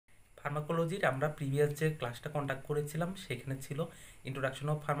ফার্মাকোলজির আমরা প্রিভিয়াস যে ক্লাসটা কন্ডাক্ট করেছিলাম সেখানে ছিল ইন্ট্রোডাকশন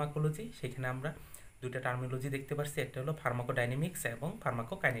অফ ফার্মাকোলজি। সেখানে আমরা দুইটা টার্মিনোলজি দেখতে পাচ্ছি, একটা হলো ফার্মাকোডাইনামিক্স এবং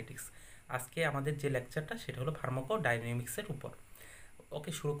ফার্মাকোকাইনেটিক্স। আজকে আমাদের যে লেকচারটা সেটা হলো ফার্মাকোডাইনামিক্সের উপর।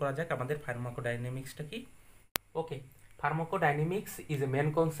 ওকে, শুরু করা যাক। আমাদের ফার্মাকোডাইনামিক্সটা কি? ওকে, pharmacodynamics is a main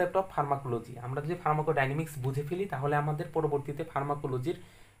concept of pharmacology. আমরা যদি ফার্মাকোডাইনামিক্স বুঝে ফেলি তাহলে আমাদের পরবর্তীতে ফার্মাকোলজির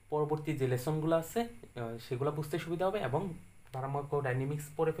পরবর্তী যে লেসনগুলো আছে সেগুলো বুঝতে সুবিধা হবে, এবং ফার্মাকোডাইনামিক্স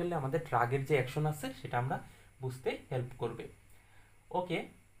পড়ে ফেললে আমাদের ড্রাগের যে অ্যাকশন আছে সেটা আমরা বুঝতে হেল্প করবে। ওকে,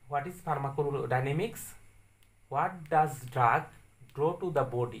 what is pharmacodynamics? What does drug draw to the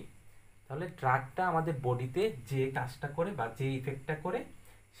body? তাহলে ড্রাগটা আমাদের বডিতে যে কাজটা করে বা যে ইফেক্টটা করে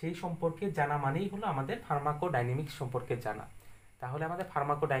সেই সম্পর্কে জানা মানেই হলো আমাদের ফার্মাকোডাইনামিক্স সম্পর্কে জানা। তাহলে আমাদের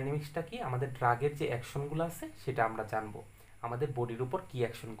ফার্মাকোডাইনামিক্সটা কি? আমাদের ড্রাগের যে অ্যাকশনগুলো আছে সেটা আমরা জানবো, আমাদের বডির উপর কি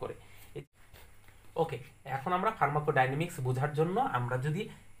অ্যাকশন করে। ওকে, এখন আমরা ফার্মাকোডাইনামিক্স বোঝার জন্য আমরা যদি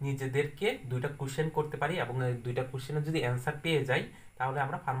নিজেদেরকে দুইটা কোশ্চেন করতে পারি এবং দুইটা কোশ্চেনের যদি অ্যান্সার পেয়ে যাই তাহলে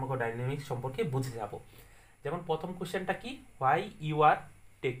আমরা ফার্মাকোডাইনামিক্স সম্পর্কে বুঝে যাব। যেমন প্রথম কোশ্চেনটা কি? Why you are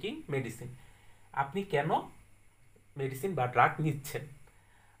taking medicine? আপনি কেন মেডিসিন বা ড্রাগ নিচ্ছেন?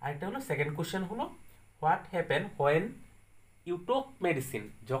 আরেকটা হলো সেকেন্ড কোশ্চেন হলো হোয়াট হ্যাপেন হোয়েন ইউ টোক মেডিসিন?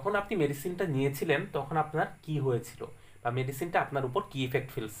 যখন আপনি মেডিসিনটা নিয়েছিলেন তখন আপনার কি হয়েছিল বা মেডিসিনটা আপনার উপর কি ইফেক্ট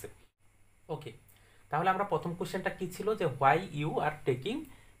ফেলছে। ওকে, তাহলে আমরা প্রথম কোশ্চেনটা কি ছিল যে why you are taking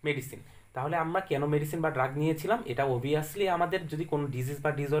medicine. তাহলে আমরা কেন মেডিসিন বা ড্রাগ নিয়েছিলাম? এটা অবভিয়াসলি আমাদের যদি কোনো ডিজিজ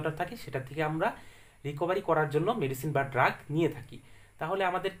বা ডিসঅর্ডার থাকে সেটা থেকে আমরা রিকভারি করার জন্য মেডিসিন বা ড্রাগ নিয়ে থাকি। তাহলে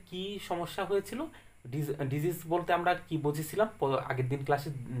আমাদের কি সমস্যা হয়েছিল? ডিজিজ বলতে আমরা কি বুঝেছিলাম? আগের দিন ক্লাসে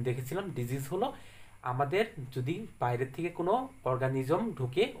দেখেছিলাম ডিজিজ হলো আমাদের যদি বাইরের থেকে কোনো অর্গানিজম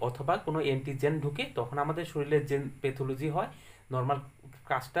ঢুকে অথবা কোনো অ্যান্টিজেন ঢুকে তখন আমাদের শরীরের যে প্যাথোলজি হয়, নর্মাল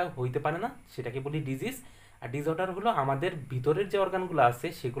কাজটা হইতে পারে না, সেটাকে বলি ডিজিজ। আর ডিসঅর্ডার হলো আমাদের ভিতরের যে অর্গানগুলো আছে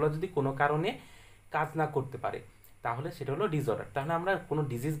সেগুলো যদি কোনো কারণে কাজ না করতে পারে তাহলে সেটা হলো ডিসঅর্ডার। তাহলে আমরা কোনো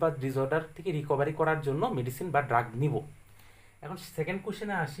ডিজিজ বা ডিসঅর্ডার থেকে রিকভারি করার জন্য মেডিসিন বা ড্রাগ নিব। এখন সেকেন্ড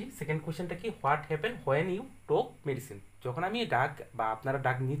কোশ্চেনে আসি। সেকেন্ড কোশ্চেনটা কি? হোয়াট হ্যাপেন হোয়েন ইউ টোক মেডিসিন? যখন আমি ড্রাগ বা আপনারা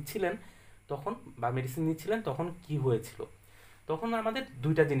ড্রাগ নিচ্ছিলেন তখন বা মেডিসিন নিচ্ছিলেন তখন কি হয়েছিল? তখন আমাদের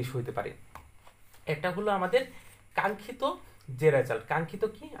দুইটা জিনিস হইতে পারে। একটা হলো আমাদের কাঙ্ক্ষিত যে রেজাল্ট। কাঙ্ক্ষিত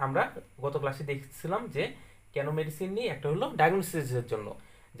কি? আমরা গত ক্লাসে দেখছিলাম যে কেন মেডিসিন নিই। একটা হলো ডায়াগনোসিসের জন্য,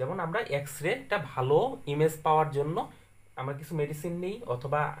 যেমন আমরা এক্স রে একটা ভালো ইমেজ পাওয়ার জন্য আমরা কিছু মেডিসিন নিই,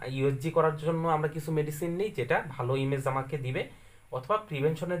 অথবা ইউএসজি করার জন্য আমরা কিছু মেডিসিন নিই যেটা ভালো ইমেজ আমাকে দিবে, অথবা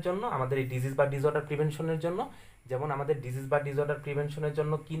প্রিভেনশনের জন্য আমাদের এই ডিজিজ বা ডিসঅর্ডার প্রিভেনশনের জন্য, যেমন আমাদের ডিজিজ বা ডিসঅর্ডার প্রিভেনশনের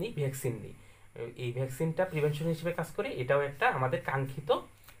জন্য কি নিই? ভ্যাকসিন নিই। এই ভ্যাকসিনটা প্রিভেনশন হিসেবে কাজ করে, এটাও একটা আমাদের কাঙ্ক্ষিত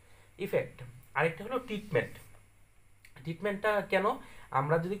ইফেক্ট। আরেকটা হলো ট্রিটমেন্ট। ট্রিটমেন্টটা কেন?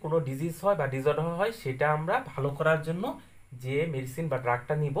 আমরা যদি কোনো ডিজিজ হয় বা ডিসঅর্ডার হয় সেটা আমরা ভালো করার জন্য যে মেডিসিন বা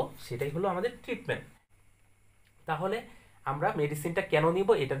ড্রাগটা নিব সেটাই হলো আমাদের ট্রিটমেন্ট। তাহলে আমরা মেডিসিনটা কেন নিব?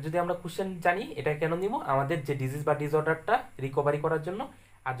 এটার যদি আমরা কোশ্চেন জানি, এটা কেন নিব? আমাদের যে ডিজিজ বা ডিসঅর্ডারটা রিকভারি করার জন্য।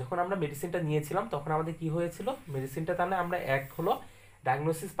 আর যখন আমরা মেডিসিনটা নিয়েছিলাম তখন আমাদের কি হয়েছিল? মেডিসিনটা তাহলে আমরা এক হলো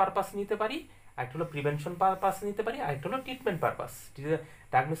ডায়াগনোসিস পারপাস নিতে পারি, আরেকটা হলো প্রিভেনশন পারপাস নিতে পারি, আরেকটা হলো ট্রিটমেন্ট পারপাস।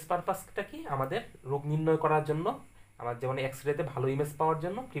 ডায়াগনোসিস পারপাসটা কি? আমাদের রোগ নির্ণয় করার জন্য, আমার যেমন এক্স রেতে ভালো ইমেজ পাওয়ার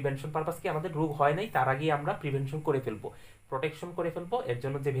জন্য। প্রিভেনশন পারপাস কি? আমাদের রোগ হয় নাই তার আগেই আমরা প্রিভেনশন করে ফেলবো, প্রোটেকশন করে ফেলবো। এর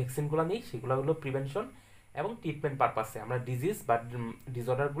জন্য যে ভ্যাকসিনগুলো নেই সেগুলো হলো প্রিভেনশন। এবং ট্রিটমেন্ট পারপাসে আমরা ডিজিজ বা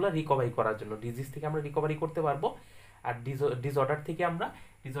ডিসঅর্ডারগুলো রিকভারি করার জন্য, ডিজিজ থেকে আমরা রিকভারি করতে পারবো, আর ডিসঅর্ডার থেকে আমরা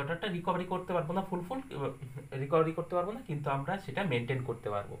ডিসঅর্ডারটা রিকভারি করতে পারবো না, ফুল রিকভারি করতে পারবো না, কিন্তু আমরা সেটা মেনটেন করতে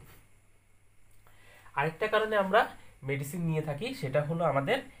পারবো। আরেকটা কারণে আমরা মেডিসিন নিয়ে থাকি সেটা হলো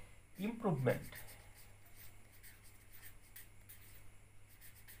আমাদের ইমপ্রুভমেন্ট।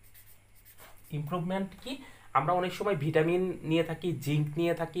 ইমপ্রুভমেন্ট কি? আমরা অনেক সময় ভিটামিন নিয়ে থাকি, জিঙ্ক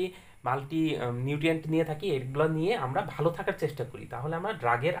নিয়ে থাকি, মাল্টি নিউট্রিয়েন্ট নিয়ে থাকি, এগুলো নিয়ে আমরা ভালো থাকার চেষ্টা করি। তাহলে আমরা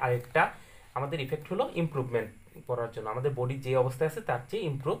ড্রাগের আরেকটা আমাদের ইফেক্ট হলো ইমপ্রুভমেন্ট করার জন্য, আমাদের বডি যে অবস্থায় আছে তার চেয়ে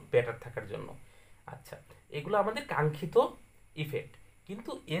ইমপ্রুভ বেটার থাকার জন্য। আচ্ছা, এগুলো আমাদের কাঙ্ক্ষিত ইফেক্ট।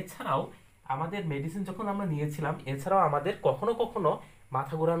 কিন্তু এছাড়াও আমাদের মেডিসিন যখন আমরা নিয়েছিলাম, এছাড়াও আমাদের কখনো কখনো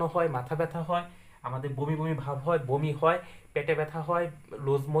মাথা ঘোরানো হয়, মাথা ব্যথা হয়, আমাদের বমি বমি ভাব হয়, বমি হয়, পেটে ব্যথা হয়,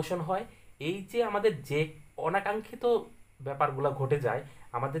 লুজ মোশন হয়। এই যে আমাদের যে অনাকাঙ্ক্ষিত ব্যাপারগুলো ঘটে যায়,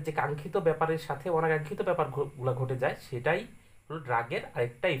 আমাদের যে কাঙ্ক্ষিত ব্যাপারের সাথে অনাকাঙ্ক্ষিত ব্যাপারগুলো ঘটে যায়, সেটাই হলো ড্রাগের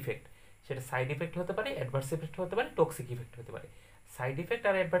আরেকটা ইফেক্ট। সেটা সাইড ইফেক্ট হতে পারে, অ্যাডভার্স ইফেক্ট হতে পারে, টক্সিক ইফেক্ট হতে পারে। সাইড ইফেক্ট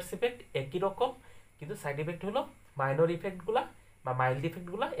আর অ্যাডভার্স ইফেক্ট একই রকম, কিন্তু সাইড ইফেক্ট হলো মাইনর ইফেক্টগুলা বা মাইল্ড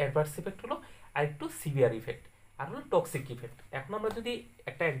ইফেক্টগুলো, অ্যাডভার্স ইফেক্ট হলো আর একটু সিভিয়ার ইফেক্ট, আর হলো টক্সিক ইফেক্ট। এখন আমরা যদি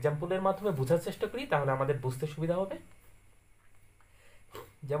একটা এক্সাম্পলের মাধ্যমে বোঝার চেষ্টা করি তাহলে আমাদের বুঝতে সুবিধা হবে।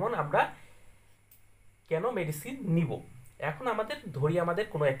 যেমন আমরা কেন মেডিসিন নিব, এখন আমাদের ধরি আমাদের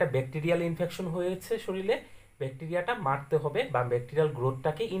কোনো একটা ব্যাকটেরিয়াল ইনফেকশন হয়েছে শরীরে, ব্যাকটেরিয়াটা মারতে হবে বা ব্যাকটেরিয়াল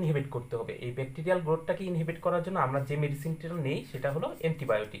গ্রোথটাকে ইনহিবিট করতে হবে। এই ব্যাকটেরিয়াল গ্রোথটাকে ইনহিবিট করার জন্য আমরা যে মেডিসিনটা নেই সেটা হলো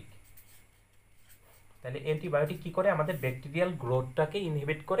অ্যান্টিবায়োটিক। তাহলে অ্যান্টিবায়োটিক কী করে? আমাদের ব্যাকটেরিয়াল গ্রোথটাকে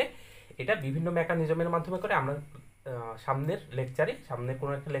ইনহিবিট করে। এটা বিভিন্ন মেকানিজমের মাধ্যমে করে। আমরা সামনের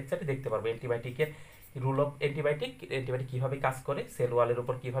কোনো একটা লেকচারে দেখতে পারবো অ্যান্টিবায়োটিকের রুল অফ অ্যান্টিবায়োটিক কীভাবে কাজ করে, সেল ওয়ালের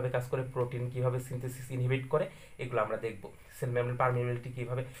উপর কীভাবে কাজ করে, প্রোটিন কীভাবে সিনথেসিস ইনহিবিট করে, এগুলো আমরা দেখব। সেল মেমব্রেন পারমিয়াবিলিটি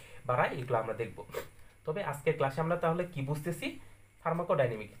কীভাবে বাড়ায়, এগুলো আমরা দেখব। তবে আজকের ক্লাসে আমরা তাহলে কি বুঝতেছি?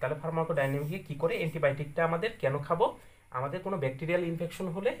 ফার্মাকোডাইনামিক। তাহলে ফার্মাকোডাইনামিকে কী করে অ্যান্টিবায়োটিকটা আমাদের কেন খাবো? আমাদের কোনো ব্যাকটেরিয়াল ইনফেকশন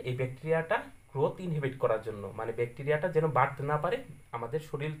হলে এই ব্যাকটেরিয়াটা গ্রোথ ইনহিবিট করার জন্য, মানে ব্যাকটেরিয়াটা যেন বাড়তে না পারে, আমাদের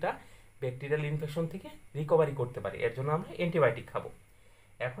শরীরটা ব্যাকটেরিয়াল ইনফেকশন থেকে রিকভারি করতে পারে, এর জন্য আমরা অ্যান্টিবায়োটিক খাবো।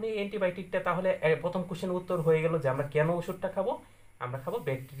 এখন এই অ্যান্টিবায়োটিকটা তাহলে প্রথম কোশ্চেনের উত্তর হয়ে গেল যে আমরা কেন ওষুধটা খাবো। আমরা খাবো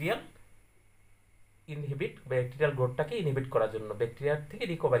ব্যাকটেরিয়াল গ্রোথটাকে ইনহিবিট করার জন্য, ব্যাকটেরিয়ার থেকে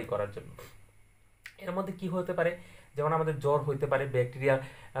রিকভারি করার জন্য। এর মধ্যে কি হতে পারে? যেমন আমাদের জ্বর হইতে পারে, ব্যাকটেরিয়াল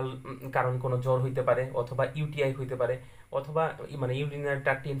কারণ কোনো জ্বর হইতে পারে, অথবা ইউটিআই হইতে পারে, অথবা মানে ইউরিনারি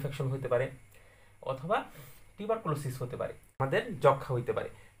ট্র্যাক্ট ইনফেকশন হইতে পারে, অথবা টিউবারকুলোসিস হতে পারে, আমাদের যক্ষা হইতে পারে।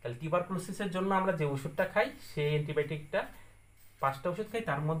 তাহলে টিউবারকুলোসিসের জন্য আমরা যে ওষুধটা খাই সেই অ্যান্টিবায়োটিকটা 5টা ওষুধ খাই,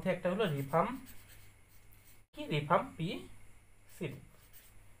 তার মধ্যে একটা হলো রিফাম্পিসিন।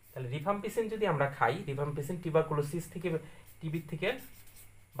 তাহলে রিফাম্পিসিন যদি আমরা খাই, রিফাম্পিসিন টিউবারকুলোসিস থেকে, টিবির থেকে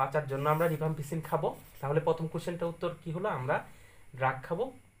বাঁচার জন্য আমরা রিফাম্পিসিন খাবো। তাহলে প্রথম কোশ্চেনটা উত্তর কি হলো? আমরা ড্রাগ খাবো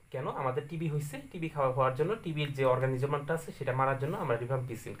কেন? আমাদের টিবি হয়েছে, টিবি হওয়ার জন্য, টিবির যে অর্গানিজমটা আছে সেটা মারার জন্য আমরা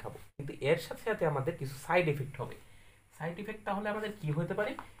রিফাম্পিসিন খাবো। কিন্তু এর সাথে সাথে আমাদের কিছু সাইড এফেক্ট হবে। সাইড এফেক্ট তাহলে আমাদের কি হতে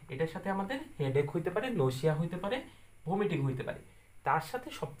পারে? এটার সাথে আমাদের হেডেক হইতে পারে, নৌসিয়া হইতে পারে, ভমিটিং হইতে পারে। তার সাথে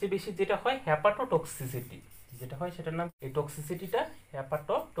সবচেয়ে বেশি যেটা হয় হ্যাপাটোটক্সিসিটি, যেটা হয় সেটার নাম এই টক্সিসিটিটা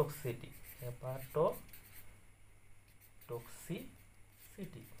হ্যাপাটোটক্সিসিটি।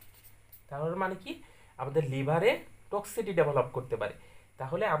 তাহলে মানে কি? আমাদের লিভারে টক্সিসিটি ডেভেলপ করতে পারে।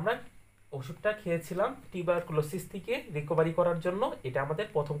 তাহলে আমরা ওষুধটা খেয়েছিলাম টিউবারকুলোসিস থেকে রিকভারি করার জন্য, এটা আমাদের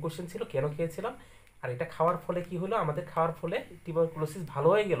প্রথম কোশ্চেন ছিল, কেন খেয়েছিলাম। আর এটা খাওয়ার ফলে কি হলো? আমাদের খাওয়ার ফলে টিউবারকুলোসিস ভালো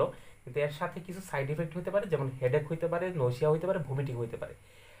হয়ে গেল, কিন্তু এর সাথে কিছু সাইড এফেক্ট হতে পারে, যেমন হেডেক হইতে পারে, নৌসিয়া হইতে পারে, ভমিটিং হইতে পারে।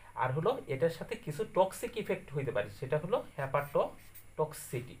 আর হলো এটার সাথে কিছু টক্সিক ইফেক্ট হইতে পারে, সেটা হলো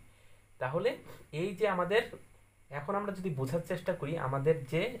হ্যাপাটোটক্সিটি। তাহলে এই যে আমাদের, এখন আমরা যদি বোঝার চেষ্টা করি, আমাদের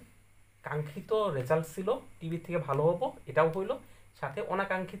যে কাঙ্ক্ষিত রেজাল্ট ছিল টিবি থেকে ভালো হবো, এটাও হইলো, সাথে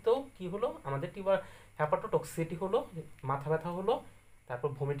অনাকাঙ্ক্ষিত কি হলো? আমাদের হ্যাপাটোটক্সিটি হলো, মাথা ব্যথা হলো, তারপর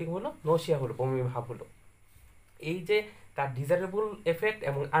ভমিটিং হলো, নৌসিয়া হলো, বমি ভাব হলো। এই যে তার ডিজারেবল এফেক্ট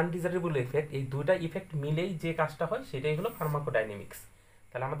এবং আনডিজারেবল এফেক্ট, এই দুইটা ইফেক্ট মিলেই যে কাজটা হয় সেটাই হলো ফার্মাকোডাইনামিক্স।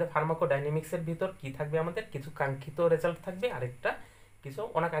 তাহলে আমাদের ফার্মাকোডাইনামিক্সের ভিতর কি থাকবে? আমাদের কিছু কাঙ্ক্ষিত রেজাল্ট থাকবে, আরেকটা কিছু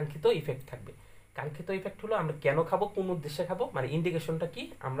অনাকাঙ্ক্ষিত ইফেক্ট থাকবে। কাঙ্ক্ষিত ইফেক্ট হলো আমরা কেন খাবো, কোন উদ্দেশ্যে খাবো, মানে ইন্ডিকেশনটা কি?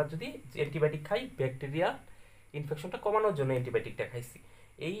 আমরা যদি অ্যান্টিবায়োটিক খাই ব্যাকটেরিয়া ইনফেকশনটা কমানোর জন্য অ্যান্টিবায়োটিকটা খাইছি,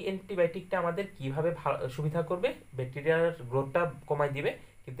 এই অ্যান্টিবায়োটিকটা আমাদের কিভাবে সুবিধা করবে? ব্যাকটেরিয়ার গ্রোথটা কমাই দিবে,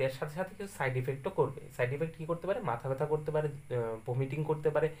 কিন্তু এর সাথে সাথে কিছু সাইড ইফেক্টও করবে। সাইড ইফেক্ট কী করতে পারে? মাথা ব্যথা করতে পারে, ভমিটিং করতে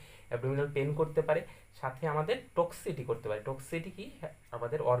পারে, অ্যাবডোমিনাল পেন করতে পারে, সাথে আমাদের টক্সিটি করতে পারে। টক্সিটি কি?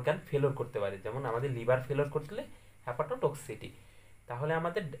 আমাদের অর্গান ফেলোর করতে পারে, যেমন আমাদের লিভার ফেলোর করলে হ্যাপাটোটক্সিটি। তাহলে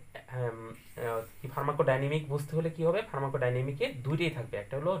আমাদের ফার্মাকোডাইনামিক বুঝতে হলে কি হবে? ফার্মাকোডাইনামিকে দুইটাই থাকবে,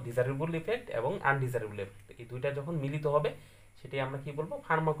 একটা হলো ডিজারেবল ইফেক্ট এবং আনডিজারেবল এফেক্ট। এই দুইটা যখন মিলিত হবে সেটাই আমরা কি বলবো?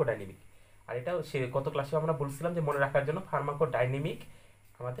 ফার্মাকোডাইনামিক। আর এটা সে গত ক্লাসে আমরা বলছিলাম যে মনে রাখার জন্য ফার্মাকোডাইনামিক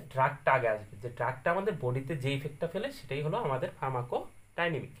আমাদের ড্রাগটা আগে আসবে, যে ড্রাগটা আমাদের বডিতে যে ইফেক্টটা ফেলে সেটাই হলো আমাদের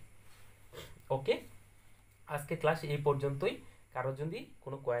ফার্মাকোডাইনামিক। ওকে, আজকে ক্লাস এই পর্যন্তই। কারো যদি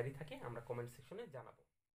কোনো কোয়ারি থাকে আমরা কমেন্ট সেকশনে জানাবো।